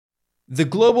The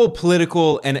global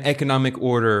political and economic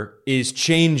order is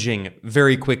changing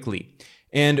very quickly.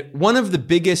 And one of the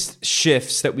biggest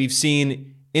shifts that we've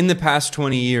seen in the past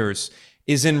 20 years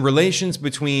is in relations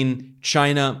between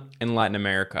China and Latin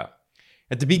America.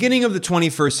 At the beginning of the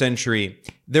 21st century,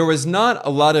 there was not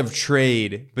a lot of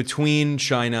trade between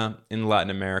China and Latin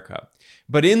America.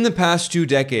 But in the past 2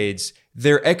 decades,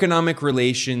 their economic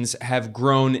relations have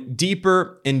grown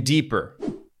deeper and deeper.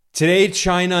 Today,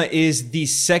 China is the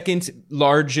second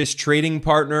largest trading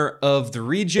partner of the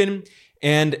region,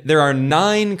 and there are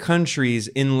 9 countries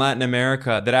in Latin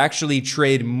America that actually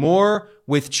trade more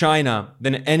with China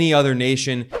than any other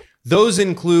nation. Those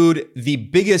include the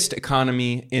biggest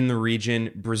economy in the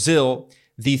region, Brazil,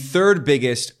 the third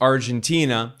biggest,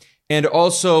 Argentina, and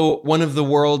also one of the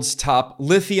world's top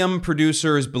lithium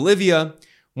producers, Bolivia,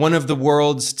 one of the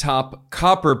world's top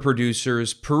copper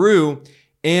producers, Peru,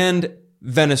 and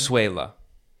Venezuela.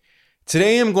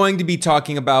 Today, I'm going to be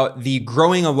talking about the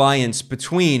growing alliance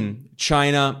between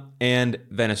China and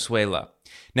Venezuela.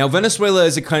 Now, Venezuela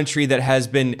is a country that has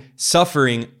been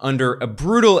suffering under a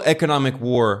brutal economic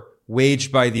war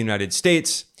waged by the United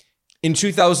States. In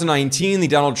 2019, the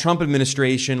Donald Trump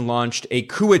administration launched a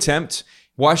coup attempt.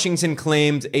 Washington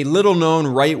claimed a little-known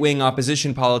right-wing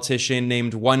opposition politician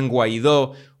named Juan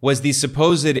Guaido was the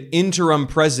supposed interim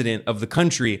president of the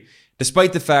country,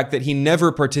 despite the fact that he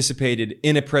never participated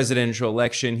in a presidential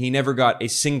election. He never got a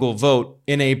single vote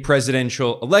in a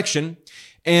presidential election.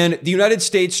 And the United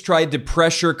States tried to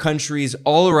pressure countries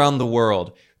all around the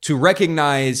world to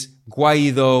recognize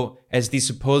Guaido as the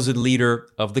supposed leader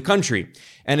of the country.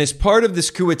 And as part of this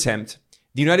coup attempt,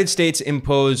 the United States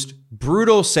imposed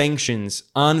brutal sanctions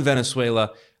on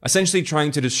Venezuela, essentially trying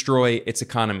to destroy its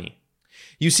economy.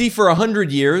 You see, for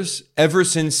 100 years, ever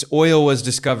since oil was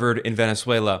discovered in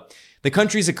Venezuela, the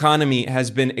country's economy has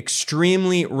been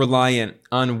extremely reliant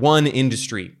on one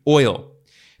industry, oil.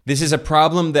 This is a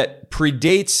problem that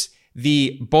predates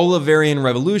the Bolivarian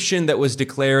Revolution that was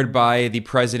declared by the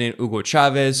president Hugo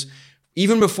Chavez.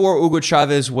 Even before Hugo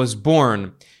Chavez was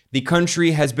born, the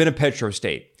country has been a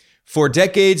petrostate. For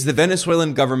decades, the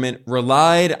Venezuelan government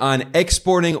relied on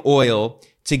exporting oil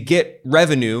to get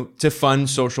revenue to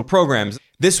fund social programs.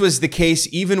 This was the case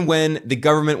even when the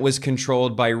government was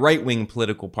controlled by right-wing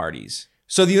political parties.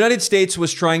 So the United States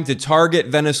was trying to target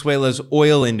Venezuela's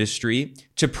oil industry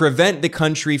to prevent the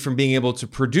country from being able to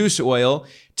produce oil,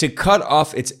 to cut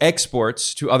off its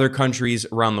exports to other countries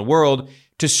around the world,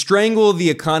 to strangle the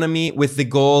economy with the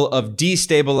goal of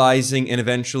destabilizing and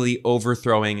eventually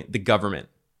overthrowing the government.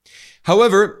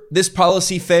 However, this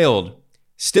policy failed.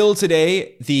 Still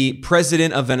today, the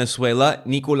president of Venezuela,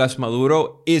 Nicolás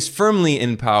Maduro, is firmly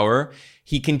in power.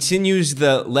 He continues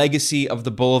the legacy of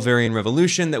the Bolivarian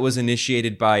Revolution that was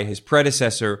initiated by his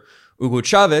predecessor, Hugo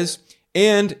Chavez,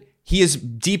 and he is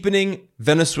deepening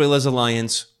Venezuela's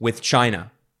alliance with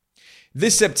China.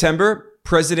 This September,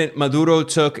 President Maduro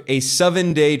took a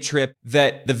 7-day trip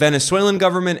that the Venezuelan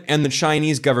government and the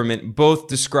Chinese government both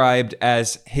described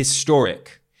as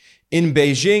historic. In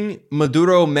Beijing,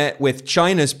 Maduro met with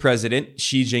China's president,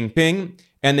 Xi Jinping,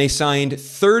 and they signed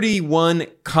 31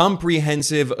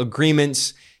 comprehensive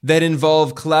agreements that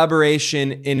involve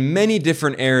collaboration in many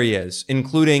different areas,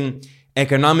 including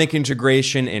economic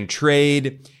integration and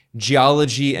trade,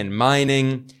 geology and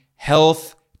mining,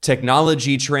 health,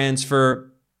 technology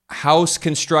transfer, house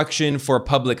construction for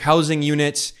public housing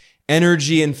units,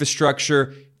 energy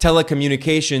infrastructure,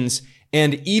 telecommunications,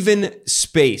 and even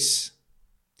space.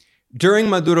 During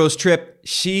Maduro's trip,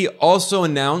 Xi also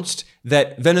announced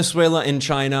that Venezuela and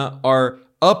China are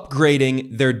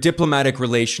upgrading their diplomatic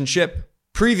relationship.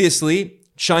 Previously,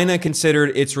 China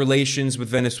considered its relations with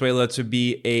Venezuela to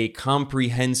be a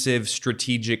comprehensive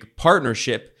strategic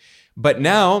partnership, but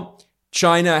now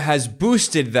China has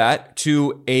boosted that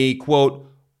to a, quote,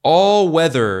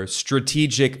 all-weather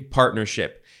strategic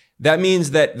partnership. That means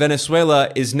that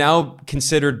Venezuela is now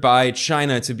considered by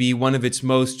China to be one of its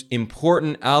most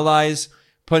important allies,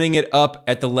 putting it up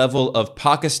at the level of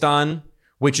Pakistan,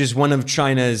 which is one of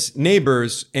China's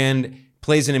neighbors and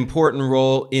plays an important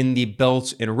role in the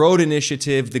Belt and Road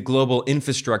Initiative, the global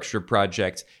infrastructure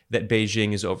project that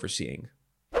Beijing is overseeing.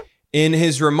 In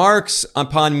his remarks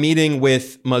upon meeting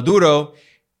with Maduro,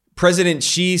 President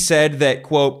Xi said that,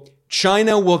 quote,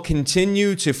 China will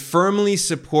continue to firmly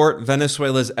support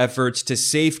Venezuela's efforts to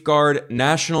safeguard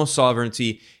national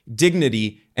sovereignty,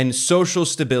 dignity, and social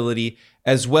stability,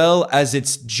 as well as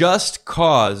its just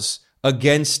cause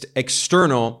against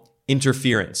external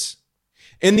interference.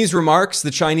 In these remarks,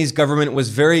 the Chinese government was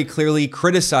very clearly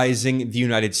criticizing the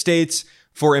United States,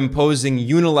 for imposing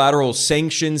unilateral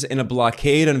sanctions and a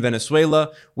blockade on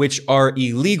Venezuela, which are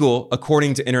illegal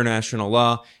according to international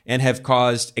law and have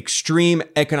caused extreme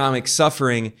economic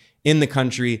suffering in the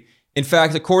country. In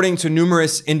fact, according to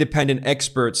numerous independent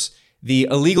experts, the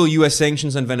illegal U.S.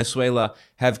 sanctions on Venezuela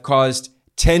have caused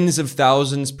tens of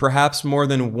thousands, perhaps more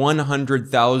than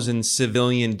 100,000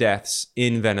 civilian deaths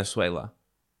in Venezuela.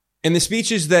 In the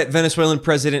speeches that Venezuelan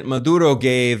President Maduro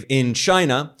gave in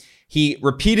China, he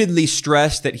repeatedly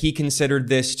stressed that he considered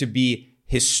this to be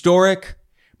historic.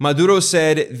 Maduro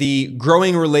said the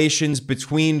growing relations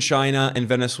between China and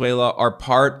Venezuela are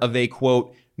part of a,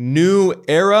 quote, new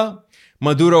era.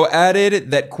 Maduro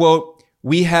added that, quote,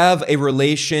 we have a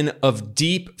relation of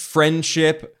deep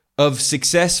friendship, of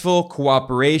successful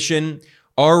cooperation.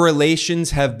 Our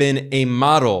relations have been a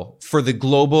model for the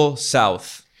global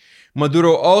South.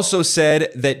 Maduro also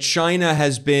said that China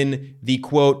has been the,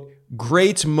 quote,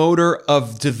 great motor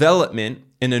of development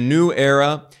in a new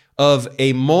era of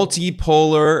a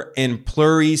multipolar and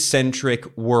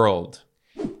pluricentric world.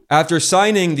 After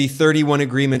signing the 31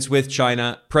 agreements with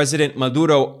China, President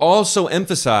Maduro also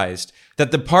emphasized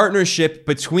that the partnership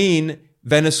between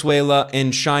Venezuela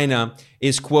and China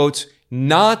is, quote,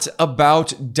 not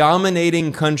about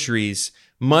dominating countries,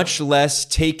 much less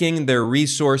taking their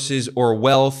resources or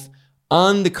wealth.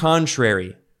 On the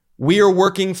contrary, we are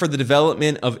working for the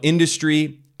development of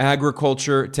industry,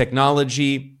 agriculture,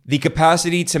 technology, the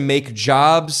capacity to make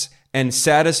jobs and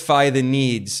satisfy the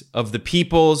needs of the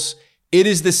peoples. It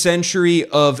is the century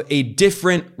of a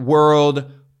different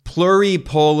world,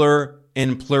 pluripolar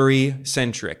and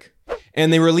pluricentric.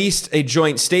 And they released a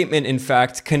joint statement, in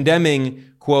fact, condemning,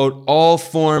 quote, all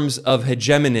forms of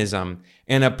hegemonism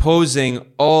and opposing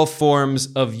all forms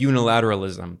of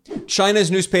unilateralism.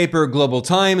 China's newspaper Global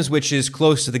Times, which is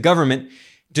close to the government,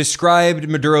 described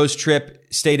Maduro's trip,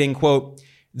 stating, quote,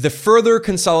 the further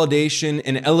consolidation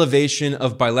and elevation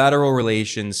of bilateral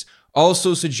relations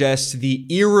also suggests the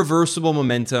irreversible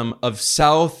momentum of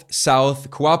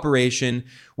South-South cooperation,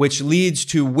 which leads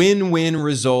to win-win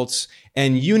results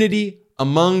and unity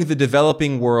among the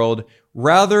developing world,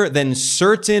 rather than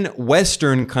certain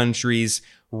Western countries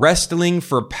wrestling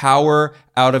for power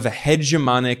out of a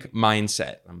hegemonic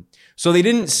mindset. So they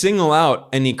didn't single out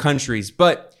any countries,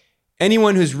 but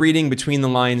anyone who's reading between the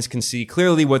lines can see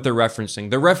clearly what they're referencing.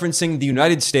 They're referencing the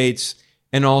United States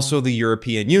and also the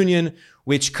European Union,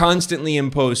 which constantly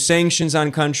impose sanctions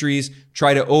on countries,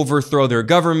 try to overthrow their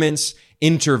governments,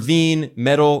 intervene,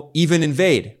 meddle, even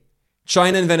invade.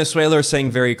 China and Venezuela are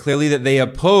saying very clearly that they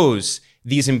oppose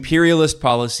these imperialist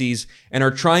policies and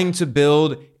are trying to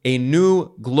build a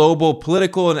new global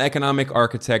political and economic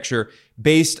architecture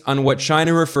based on what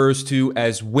China refers to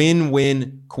as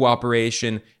win-win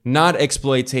cooperation, not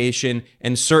exploitation,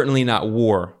 and certainly not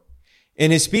war. In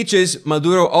his speeches,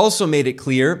 Maduro also made it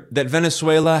clear that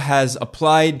Venezuela has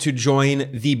applied to join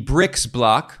the BRICS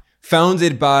bloc,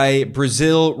 founded by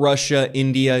Brazil, Russia,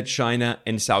 India, China,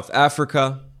 and South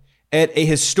Africa. At a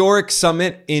historic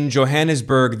summit in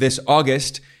Johannesburg this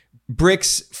August,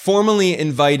 BRICS formally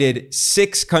invited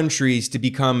 6 countries to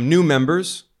become new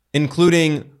members,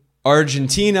 including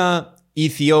Argentina,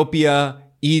 Ethiopia,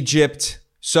 Egypt,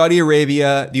 Saudi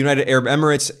Arabia, the United Arab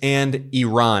Emirates, and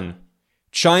Iran.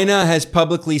 China has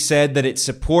publicly said that it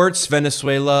supports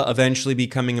Venezuela eventually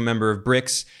becoming a member of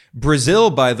BRICS. Brazil,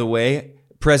 by the way,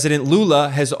 President Lula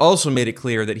has also made it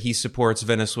clear that he supports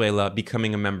Venezuela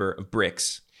becoming a member of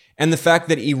BRICS. And the fact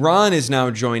that Iran is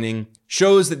now joining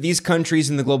shows that these countries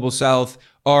in the global south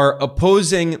are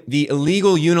opposing the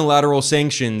illegal unilateral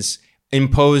sanctions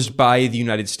imposed by the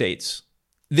United States.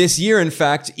 This year, in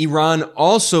fact, Iran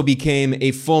also became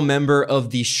a full member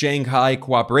of the Shanghai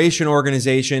Cooperation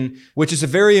Organization, which is a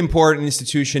very important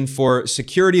institution for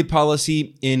security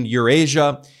policy in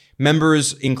Eurasia.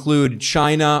 Members include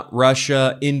China,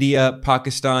 Russia, India,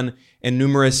 Pakistan, and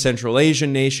numerous Central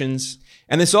Asian nations.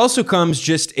 And this also comes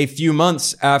just a few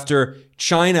months after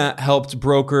China helped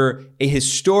broker a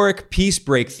historic peace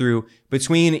breakthrough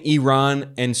between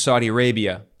Iran and Saudi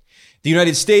Arabia. The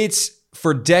United States,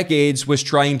 for decades, was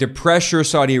trying to pressure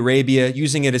Saudi Arabia,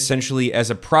 using it essentially as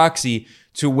a proxy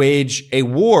to wage a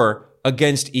war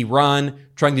against Iran,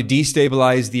 trying to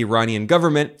destabilize the Iranian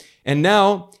government. And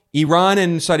now, Iran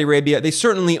and Saudi Arabia, they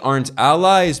certainly aren't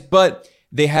allies, but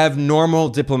they have normal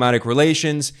diplomatic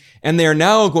relations, and they are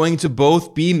now going to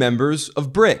both be members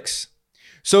of BRICS.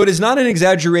 So it is not an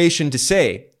exaggeration to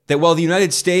say that while the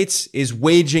United States is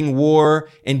waging war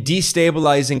and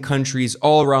destabilizing countries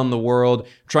all around the world,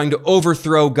 trying to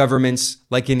overthrow governments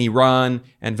like in Iran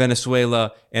and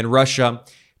Venezuela and Russia,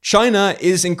 China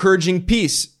is encouraging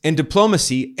peace and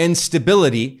diplomacy and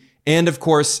stability and of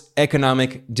course,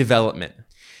 economic development.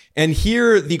 And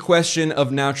here, the question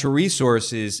of natural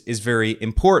resources is very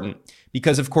important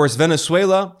because, of course,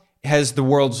 Venezuela has the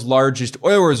world's largest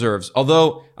oil reserves.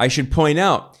 Although I should point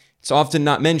out, it's often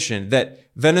not mentioned that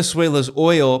Venezuela's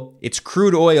oil, its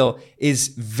crude oil, is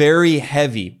very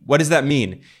heavy. What does that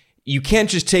mean? You can't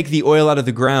just take the oil out of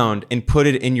the ground and put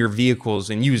it in your vehicles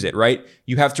and use it, right?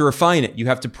 You have to refine it. You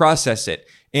have to process it.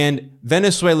 And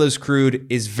Venezuela's crude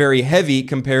is very heavy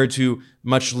compared to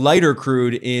much lighter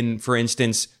crude in, for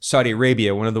instance, Saudi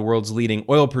Arabia, one of the world's leading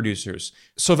oil producers.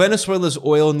 So Venezuela's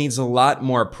oil needs a lot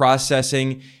more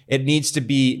processing. It needs to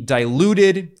be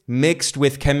diluted, mixed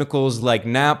with chemicals like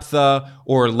naphtha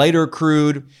or lighter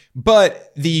crude.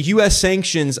 But the U.S.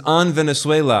 sanctions on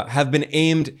Venezuela have been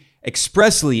aimed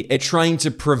expressly at trying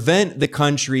to prevent the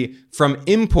country from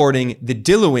importing the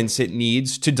diluents it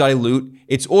needs to dilute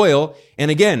its oil.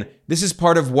 And again, this is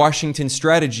part of Washington's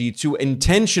strategy to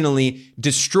intentionally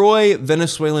destroy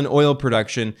Venezuelan oil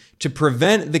production to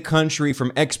prevent the country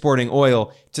from exporting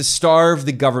oil, to starve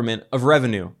the government of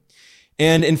revenue.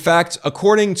 And in fact,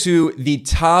 according to the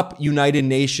top United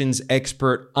Nations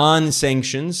expert on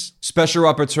sanctions, Special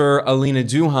Rapporteur Alina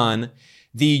Duhan,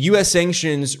 the U.S.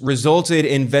 sanctions resulted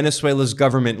in Venezuela's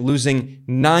government losing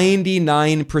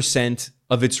 99%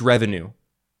 of its revenue.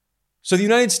 So the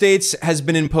United States has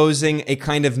been imposing a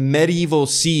kind of medieval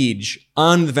siege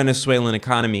on the Venezuelan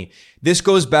economy. This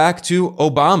goes back to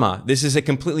Obama. This is a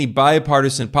completely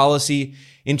bipartisan policy.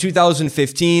 In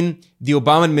 2015, the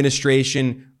Obama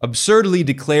administration absurdly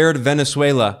declared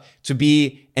Venezuela to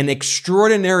be an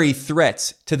extraordinary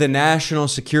threat to the national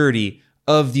security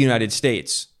of the United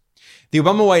States. The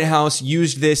Obama White House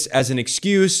used this as an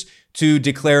excuse to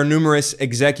declare numerous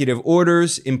executive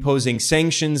orders imposing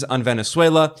sanctions on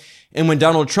Venezuela. And when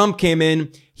Donald Trump came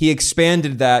in, he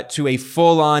expanded that to a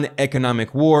full-on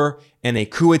economic war and a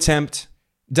coup attempt.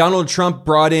 Donald Trump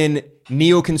brought in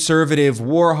neoconservative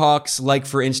war hawks like,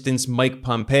 for instance, Mike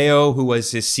Pompeo, who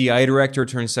was his CIA director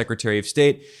turned Secretary of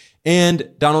State.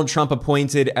 And Donald Trump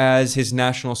appointed as his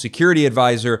national security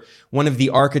advisor one of the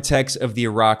architects of the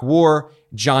Iraq War,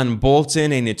 John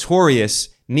Bolton, a notorious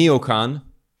neocon.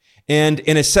 And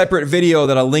in a separate video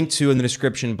that I'll link to in the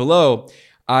description below,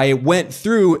 I went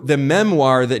through the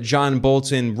memoir that John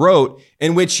Bolton wrote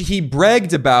in which he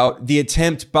bragged about the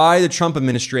attempt by the Trump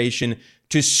administration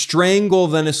to strangle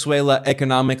Venezuela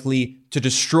economically, to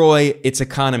destroy its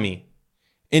economy.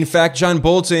 In fact, John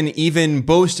Bolton even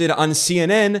boasted on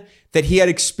CNN that he had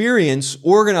experience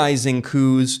organizing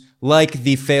coups like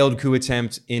the failed coup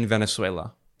attempt in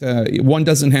Venezuela. One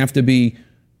doesn't have to be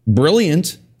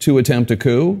brilliant to attempt a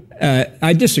coup.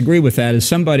 I disagree with that. As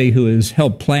somebody who has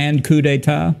helped plan coup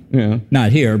d'etat,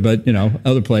 not here, but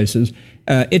other places,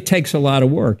 it takes a lot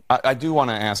of work. I do want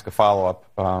to ask a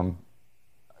follow-up.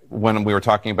 When we were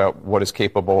talking about what is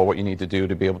capable, what you need to do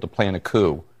to be able to plan a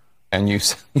coup, and you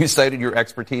cited your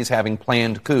expertise having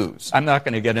planned coups. I'm not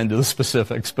going to get into the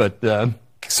specifics, but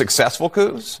successful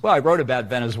coups? Well, I wrote about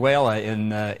Venezuela in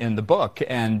the book,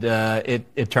 and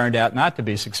it turned out not to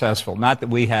be successful. Not that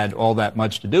we had all that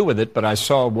much to do with it, but I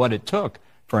saw what it took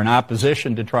for an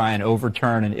opposition to try and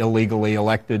overturn an illegally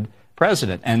elected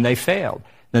president, and they failed.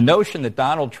 The notion that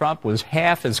Donald Trump was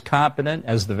half as competent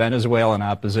as the Venezuelan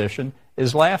opposition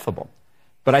is laughable.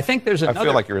 But I think there's another... I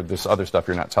feel like there's other stuff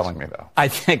you're not telling me, though.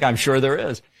 I'm sure there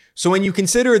is. So when you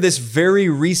consider this very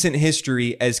recent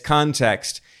history as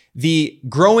context, the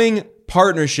growing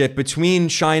partnership between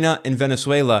China and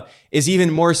Venezuela is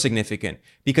even more significant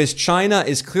because China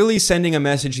is clearly sending a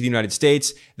message to the United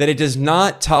States that it does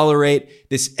not tolerate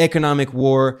this economic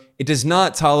war. It does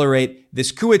not tolerate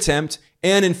this coup attempt.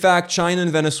 And in fact, China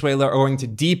and Venezuela are going to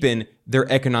deepen their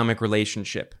economic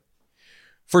relationship.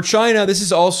 For China, this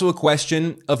is also a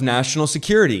question of national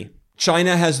security.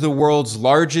 China has the world's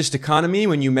largest economy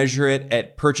when you measure it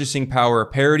at purchasing power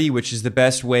parity, which is the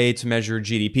best way to measure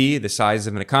GDP, the size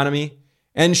of an economy.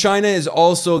 And China is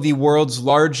also the world's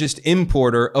largest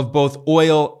importer of both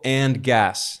oil and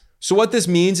gas. So what this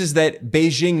means is that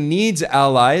Beijing needs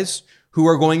allies who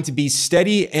are going to be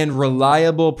steady and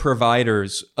reliable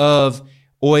providers of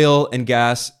oil and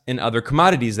gas and other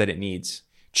commodities that it needs.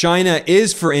 China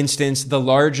is, for instance, the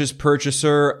largest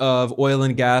purchaser of oil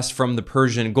and gas from the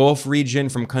Persian Gulf region,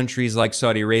 from countries like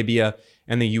Saudi Arabia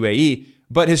and the UAE.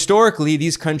 But historically,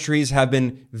 these countries have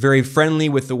been very friendly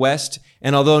with the West.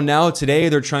 And although now today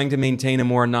they're trying to maintain a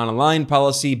more non-aligned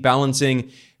policy,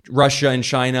 balancing Russia and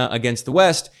China against the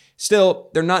West, Still,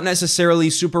 they're not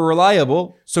necessarily super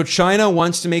reliable, so China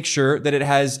wants to make sure that it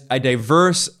has a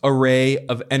diverse array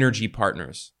of energy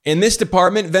partners. In this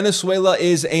department, Venezuela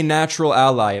is a natural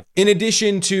ally. In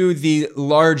addition to the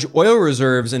large oil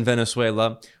reserves in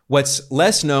Venezuela, what's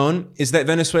less known is that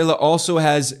Venezuela also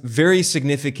has very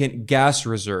significant gas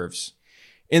reserves.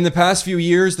 In the past few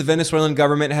years, the Venezuelan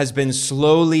government has been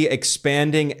slowly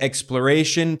expanding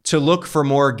exploration to look for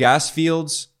more gas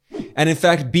fields. And in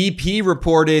fact, BP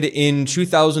reported in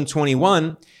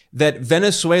 2021 that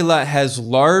Venezuela has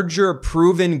larger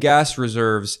proven gas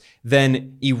reserves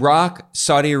than Iraq,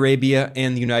 Saudi Arabia,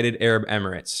 and the United Arab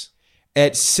Emirates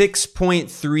at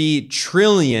 6.3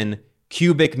 trillion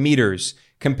cubic meters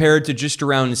compared to just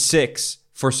around 6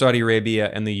 for Saudi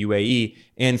Arabia and the UAE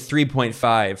and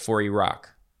 3.5 for Iraq.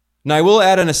 Now, I will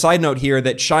add on a side note here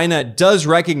that China does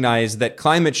recognize that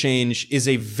climate change is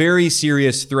a very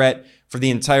serious threat for the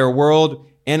entire world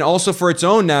and also for its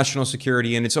own national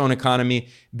security and its own economy.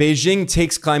 Beijing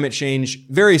takes climate change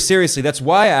very seriously. That's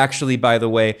why, actually, by the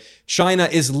way, China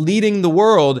is leading the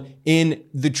world in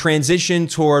the transition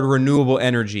toward renewable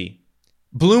energy.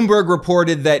 Bloomberg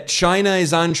reported that China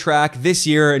is on track this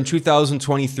year in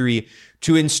 2023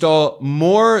 to install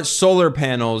more solar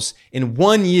panels in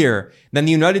 1 year than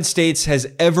the United States has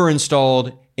ever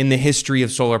installed in the history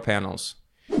of solar panels.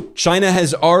 China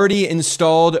has already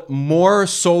installed more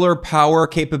solar power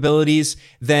capabilities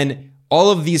than all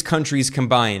of these countries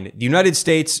combined. The United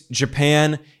States,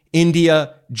 Japan,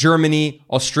 India, Germany,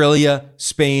 Australia,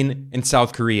 Spain, and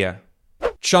South Korea.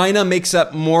 China makes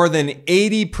up more than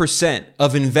 80%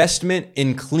 of investment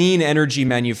in clean energy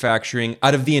manufacturing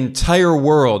out of the entire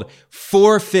world,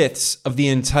 4/5 of the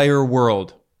entire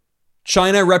world.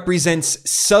 China represents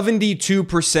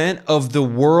 72% of the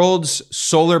world's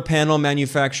solar panel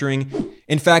manufacturing.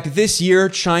 In fact, this year,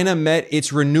 China met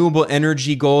its renewable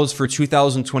energy goals for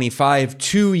 2025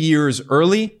 2 years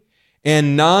early,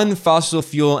 and non-fossil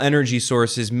fuel energy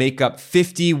sources make up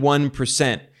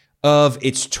 51% of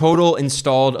its total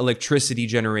installed electricity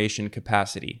generation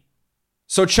capacity.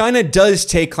 So China does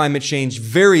take climate change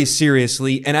very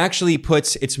seriously and actually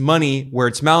puts its money where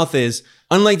its mouth is,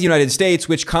 unlike the United States,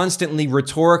 which constantly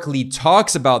rhetorically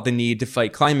talks about the need to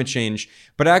fight climate change,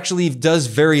 but actually does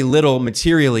very little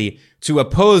materially to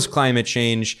oppose climate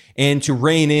change and to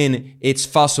rein in its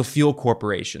fossil fuel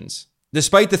corporations.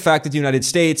 Despite the fact that the United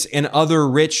States and other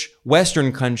rich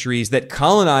Western countries that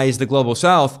colonize the global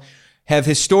South have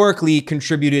historically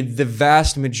contributed the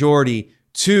vast majority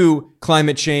to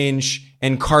climate change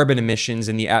and carbon emissions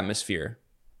in the atmosphere.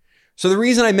 So the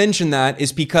reason I mention that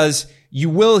is because you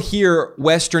will hear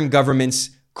Western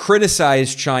governments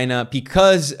criticize China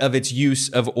because of its use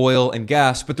of oil and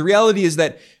gas. But the reality is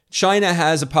that China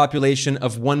has a population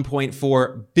of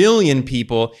 1.4 billion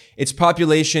people. Its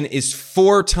population is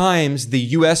 4 times the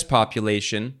US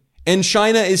population. And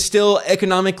China is still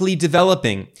economically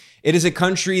developing. It is a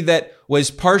country that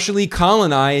was partially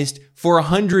colonized for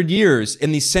 100 years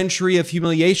in the century of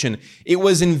humiliation. It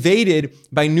was invaded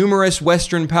by numerous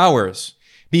Western powers.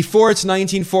 Before its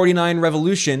 1949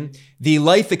 revolution, the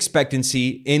life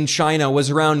expectancy in China was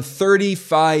around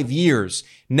 35 years.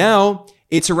 Now,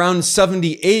 it's around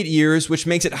 78 years, which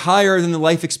makes it higher than the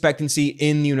life expectancy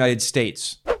in the United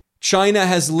States. China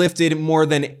has lifted more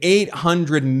than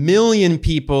 800 million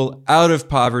people out of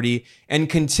poverty and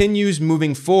continues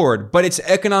moving forward. But its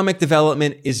economic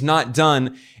development is not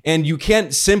done, and you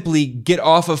can't simply get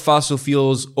off of fossil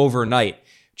fuels overnight.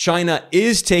 China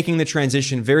is taking the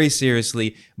transition very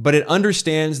seriously, but it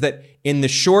understands that in the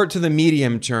short to the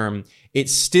medium term, it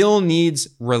still needs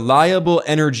reliable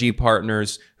energy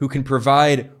partners who can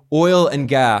provide oil and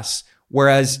gas.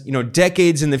 Whereas,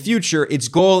 decades in the future, its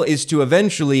goal is to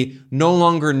eventually no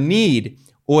longer need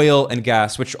oil and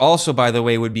gas, which also, by the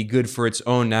way, would be good for its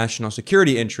own national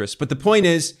security interests. But the point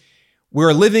is,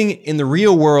 we're living in the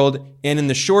real world, and in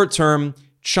the short term,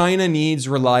 China needs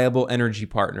reliable energy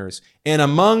partners. And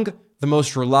among the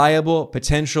most reliable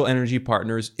potential energy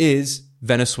partners is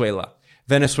Venezuela.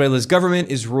 Venezuela's government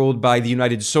is ruled by the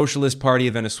United Socialist Party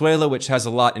of Venezuela, which has a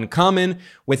lot in common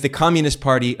with the Communist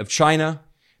Party of China.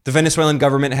 The Venezuelan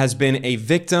government has been a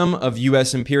victim of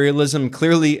U.S. imperialism.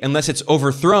 Clearly, unless it's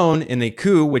overthrown in a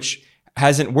coup, which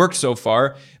hasn't worked so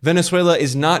far, Venezuela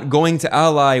is not going to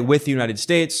ally with the United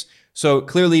States. So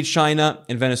clearly, China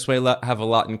and Venezuela have a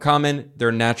lot in common.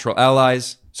 They're natural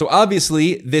allies. So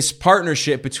obviously, this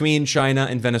partnership between China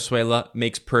and Venezuela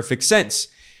makes perfect sense.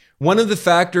 One of the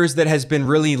factors that has been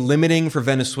really limiting for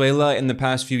Venezuela in the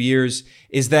past few years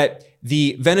is that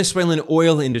the Venezuelan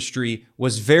oil industry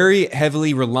was very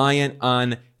heavily reliant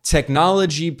on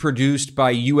technology produced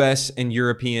by US and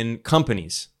European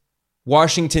companies.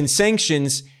 Washington's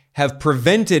sanctions have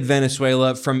prevented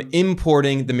Venezuela from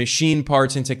importing the machine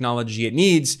parts and technology it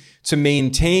needs to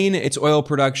maintain its oil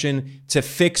production, to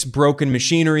fix broken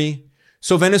machinery.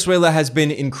 So Venezuela has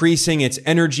been increasing its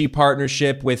energy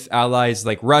partnership with allies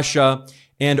like Russia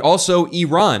and also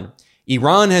Iran.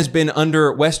 Iran has been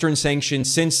under Western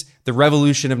sanctions since the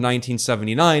revolution of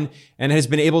 1979 and has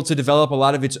been able to develop a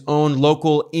lot of its own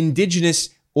local indigenous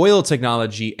oil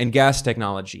technology and gas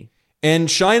technology. And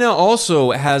China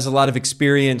also has a lot of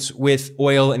experience with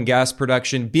oil and gas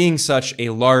production, being such a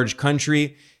large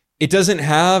country. It doesn't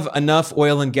have enough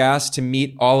oil and gas to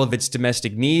meet all of its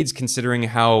domestic needs, considering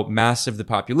how massive the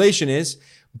population is.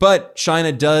 But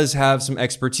China does have some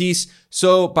expertise.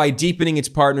 So by deepening its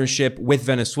partnership with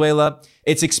Venezuela,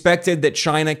 it's expected that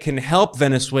China can help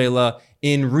Venezuela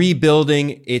in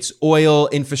rebuilding its oil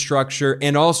infrastructure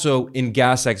and also in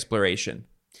gas exploration.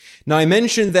 Now, I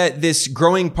mentioned that this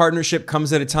growing partnership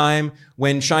comes at a time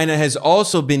when China has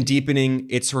also been deepening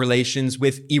its relations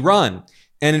with Iran.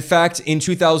 And in fact, in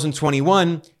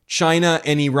 2021, China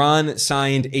and Iran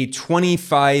signed a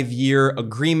 25-year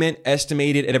agreement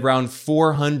estimated at around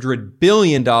 $400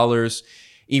 billion.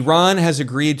 Iran has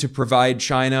agreed to provide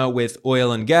China with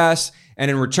oil and gas,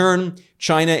 and in return,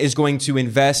 China is going to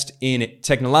invest in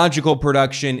technological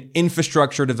production,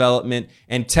 infrastructure development,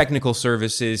 and technical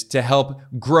services to help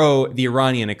grow the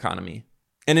Iranian economy.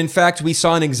 And in fact, we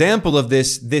saw an example of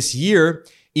this year.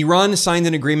 Iran signed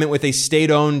an agreement with a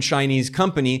state-owned Chinese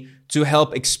company to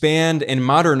help expand and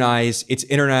modernize its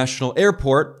international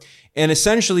airport. And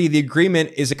essentially, the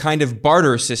agreement is a kind of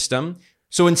barter system.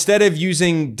 So instead of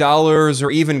using dollars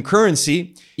or even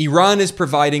currency, Iran is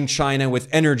providing China with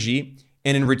energy.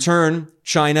 And in return,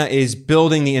 China is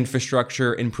building the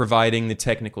infrastructure and providing the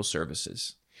technical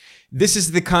services. This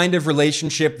is the kind of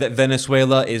relationship that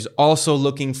Venezuela is also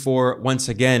looking for. Once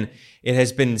again, it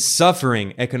has been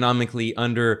suffering economically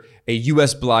under a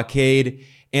U.S. blockade.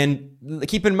 And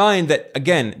keep in mind that,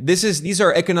 again, these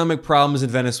are economic problems in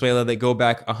Venezuela that go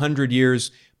back 100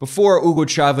 years before Hugo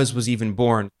Chavez was even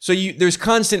born. So there's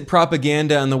constant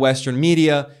propaganda in the Western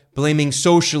media blaming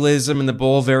socialism and the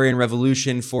Bolivarian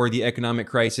Revolution for the economic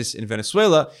crisis in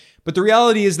Venezuela. But the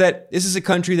reality is that this is a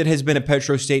country that has been a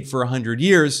petrostate for 100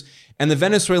 years, and the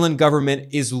Venezuelan government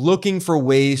is looking for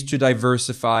ways to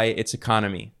diversify its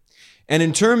economy. And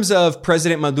in terms of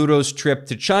President Maduro's trip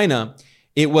to China,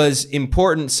 it was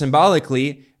important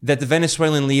symbolically that the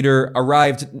Venezuelan leader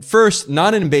arrived first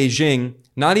not in Beijing,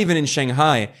 not even in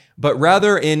Shanghai, but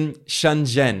rather in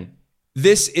Shenzhen.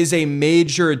 This is a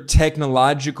major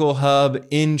technological hub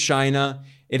in China.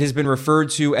 It has been referred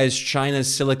to as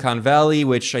China's Silicon Valley,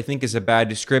 which I think is a bad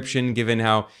description given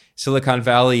how Silicon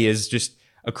Valley is just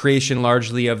a creation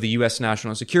largely of the U.S.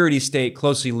 national security state,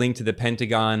 closely linked to the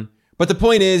Pentagon. But the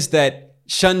point is that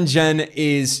Shenzhen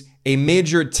is a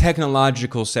major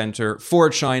technological center for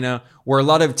China where a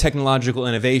lot of technological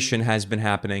innovation has been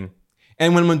happening.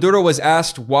 And when Maduro was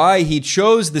asked why he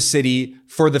chose the city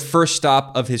for the first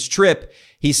stop of his trip,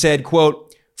 he said,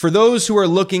 quote, "For those who are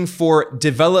looking for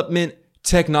development,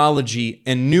 technology,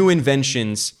 and new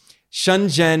inventions,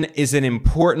 Shenzhen is an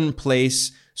important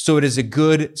place, so it is a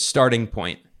good starting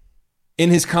point."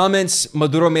 In his comments,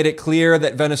 Maduro made it clear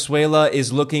that Venezuela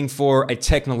is looking for a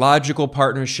technological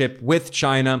partnership with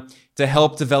China to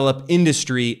help develop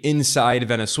industry inside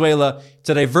Venezuela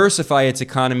to diversify its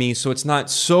economy so it's not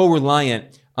so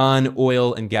reliant on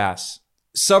oil and gas.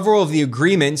 Several of the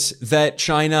agreements that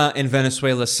China and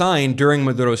Venezuela signed during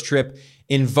Maduro's trip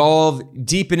involve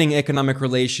deepening economic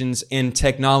relations and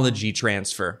technology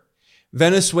transfer.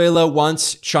 Venezuela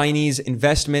wants Chinese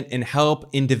investment and help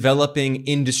in developing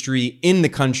industry in the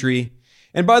country.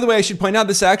 And by the way, I should point out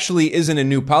this actually isn't a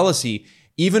new policy.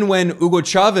 Even when Hugo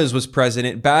Chavez was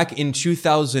president back in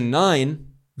 2009,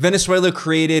 Venezuela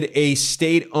created a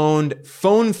state-owned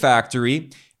phone factory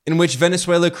in which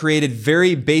Venezuela created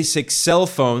very basic cell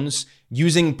phones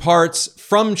using parts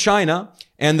from China,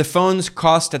 and the phones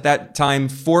cost at that time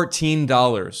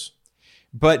 $14.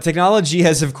 But technology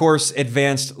has, of course,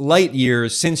 advanced light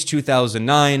years since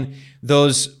 2009.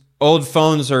 Those old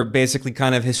phones are basically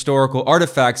kind of historical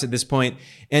artifacts at this point,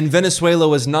 and Venezuela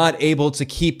was not able to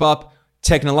keep up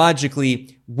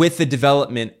technologically with the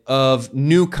development of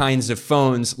new kinds of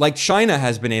phones like China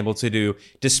has been able to do,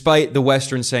 despite the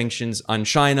Western sanctions on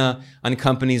China, on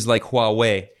companies like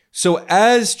Huawei. So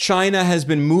as China has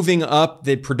been moving up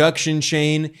the production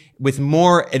chain with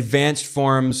more advanced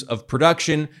forms of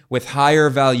production with higher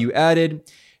value added,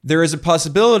 there is a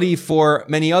possibility for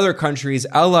many other countries,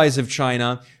 allies of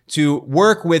China, to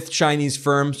work with Chinese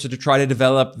firms to try to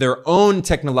develop their own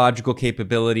technological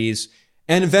capabilities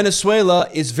And Venezuela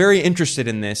is very interested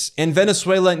in this. And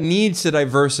Venezuela needs to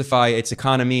diversify its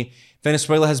economy.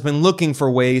 Venezuela has been looking for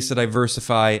ways to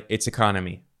diversify its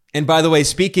economy. And by the way,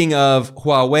 speaking of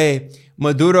Huawei,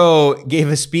 Maduro gave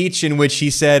a speech in which he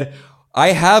said,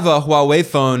 I have a Huawei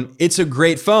phone. It's a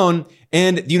great phone.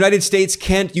 And the United States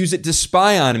can't use it to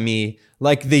spy on me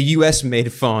like the US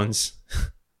made phones.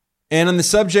 And on the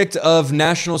subject of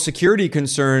national security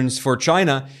concerns for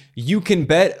China, you can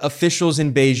bet officials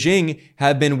in Beijing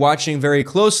have been watching very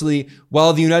closely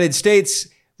while the United States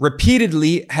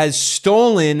repeatedly has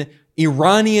stolen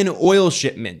Iranian oil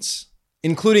shipments.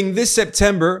 Including this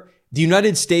September, the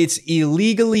United States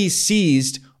illegally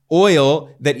seized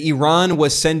oil that Iran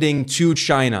was sending to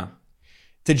China.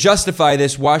 To justify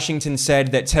this, Washington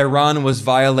said that Tehran was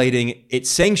violating its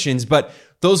sanctions, but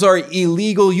those are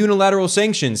illegal unilateral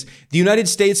sanctions. The United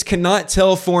States cannot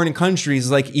tell foreign countries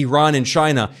like Iran and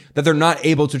China that they're not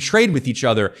able to trade with each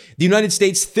other. The United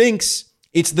States thinks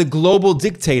it's the global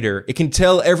dictator. It can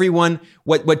tell everyone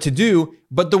what to do,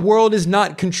 but the world is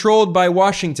not controlled by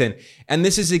Washington. And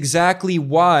this is exactly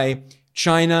why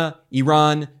China,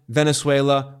 Iran,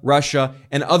 Venezuela, Russia,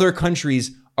 and other countries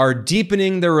are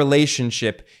deepening their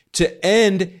relationship to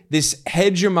end this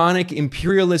hegemonic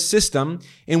imperialist system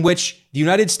in which the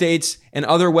United States and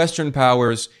other Western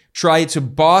powers try to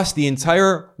boss the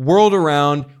entire world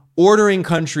around, ordering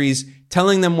countries,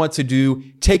 telling them what to do,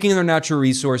 taking their natural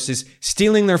resources,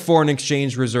 stealing their foreign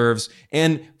exchange reserves,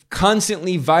 and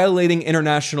constantly violating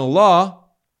international law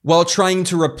while trying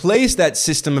to replace that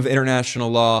system of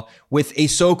international law with a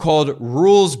so-called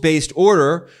rules-based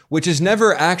order, which is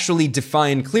never actually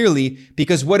defined clearly,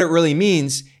 because what it really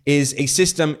means is a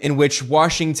system in which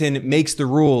Washington makes the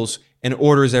rules and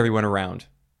orders everyone around.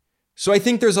 So I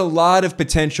think there's a lot of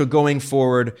potential going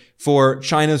forward for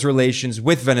China's relations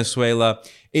with Venezuela.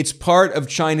 It's part of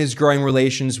China's growing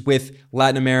relations with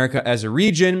Latin America as a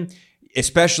region,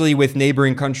 especially with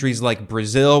neighboring countries like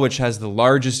Brazil, which has the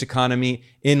largest economy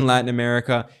in Latin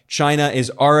America. China is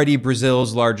already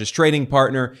Brazil's largest trading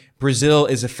partner. Brazil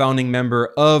is a founding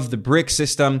member of the BRICS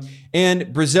system.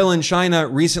 And Brazil and China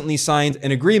recently signed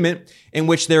an agreement in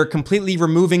which they're completely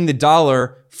removing the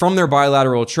dollar from their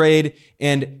bilateral trade.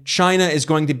 And China is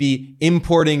going to be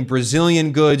importing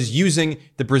Brazilian goods using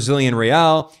the Brazilian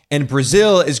real. And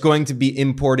Brazil is going to be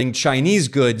importing Chinese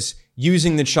goods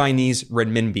using the Chinese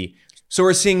renminbi. So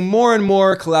we're seeing more and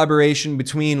more collaboration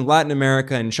between Latin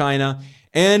America and China.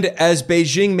 And as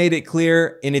Beijing made it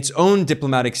clear in its own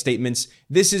diplomatic statements,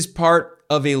 this is part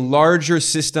of a larger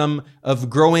system of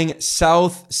growing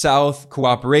South-South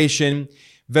cooperation.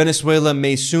 Venezuela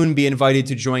may soon be invited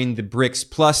to join the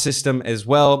BRICS Plus system as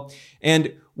well.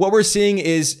 And what we're seeing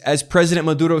is, as President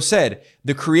Maduro said,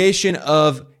 the creation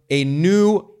of a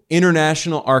new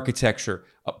international architecture,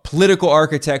 a political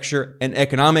architecture, and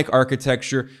economic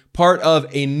architecture, part of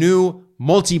a new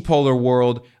multipolar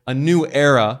world, a new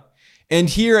era. And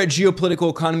here at Geopolitical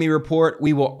Economy Report,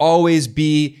 we will always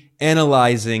be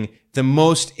analyzing the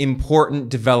most important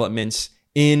developments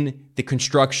in the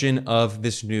construction of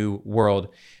this new world.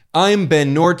 I'm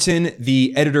Ben Norton,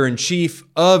 the editor-in-chief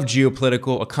of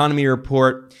Geopolitical Economy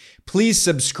Report. Please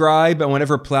subscribe on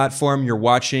whatever platform you're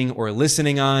watching or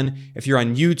listening on. If you're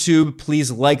on YouTube,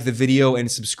 please like the video and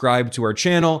subscribe to our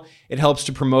channel. It helps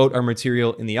to promote our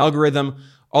material in the algorithm.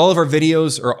 All of our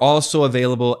videos are also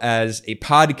available as a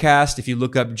podcast if you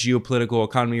look up Geopolitical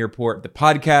Economy Report, the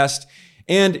podcast.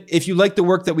 And if you like the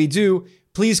work that we do,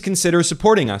 please consider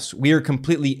supporting us. We are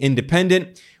completely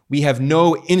independent. We have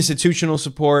no institutional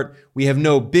support. We have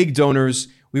no big donors.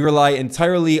 We rely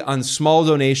entirely on small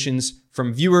donations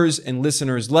from viewers and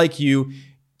listeners like you.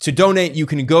 To donate, you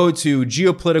can go to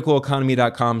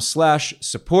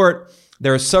geopoliticaleconomy.com/support.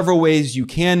 There are several ways you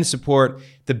can support.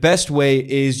 The best way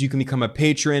is you can become a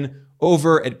patron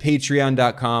over at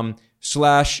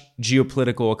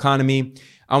patreon.com/geopoliticaleconomy.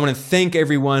 I want to thank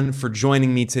everyone for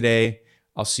joining me today.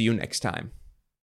 I'll see you next time.